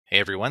Hey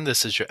everyone,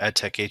 this is your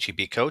EdTech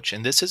HEB coach,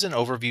 and this is an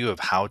overview of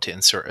how to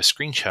insert a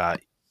screenshot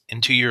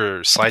into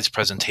your slides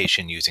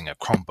presentation using a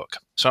Chromebook.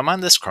 So I'm on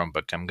this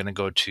Chromebook. I'm going to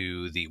go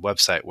to the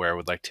website where I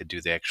would like to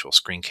do the actual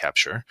screen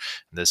capture.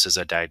 This is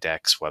a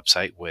Didact's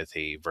website with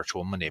a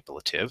virtual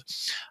manipulative.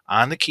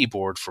 On the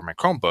keyboard for my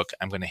Chromebook,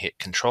 I'm going to hit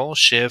Control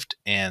Shift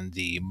and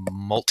the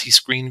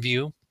multi-screen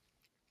view,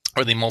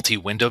 or the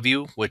multi-window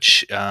view,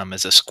 which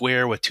is a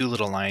square with two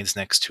little lines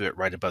next to it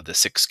right above the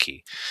 6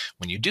 key.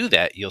 When you do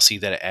that, you'll see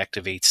that it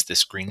activates the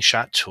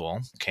screenshot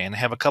tool. Okay, and I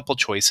have a couple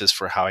choices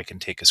for how I can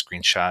take a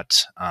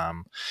screenshot.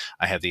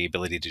 I have the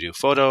ability to do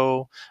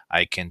photo,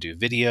 I can do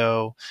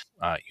video.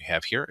 You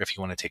have here, if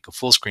you want to take a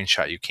full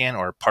screenshot, you can,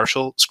 or a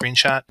partial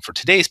screenshot. For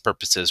today's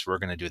purposes, we're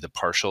going to do the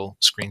partial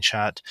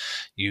screenshot.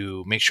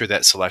 You make sure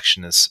that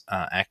selection is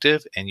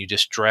active, and you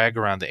just drag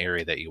around the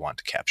area that you want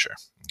to capture.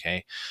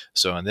 Okay,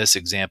 so in this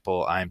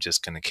example, I'm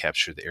just going to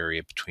capture the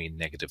area between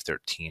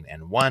 -13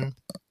 and 1.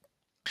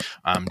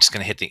 I'm just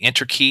going to hit the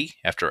enter key.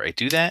 After I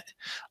do that,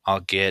 I'll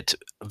get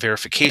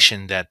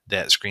verification that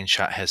that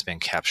screenshot has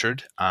been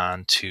captured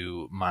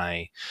onto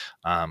my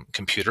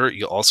computer.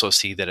 You'll also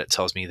see that it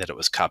tells me that it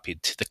was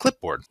copied to the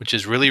clipboard, which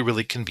is really,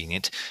 really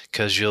convenient,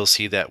 because you'll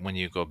see that when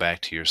you go back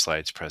to your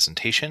slides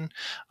presentation,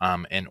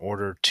 in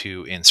order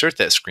to insert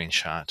that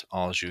screenshot,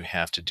 all you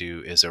have to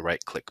do is a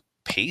right-click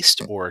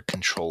paste or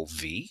Control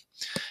V,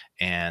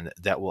 and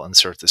that will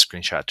insert the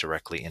screenshot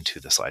directly into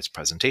the slides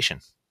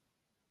presentation.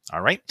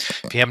 All right.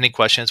 If you have any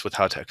questions with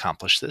how to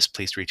accomplish this,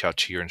 please reach out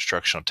to your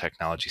instructional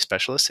technology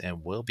specialist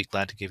and we'll be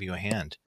glad to give you a hand.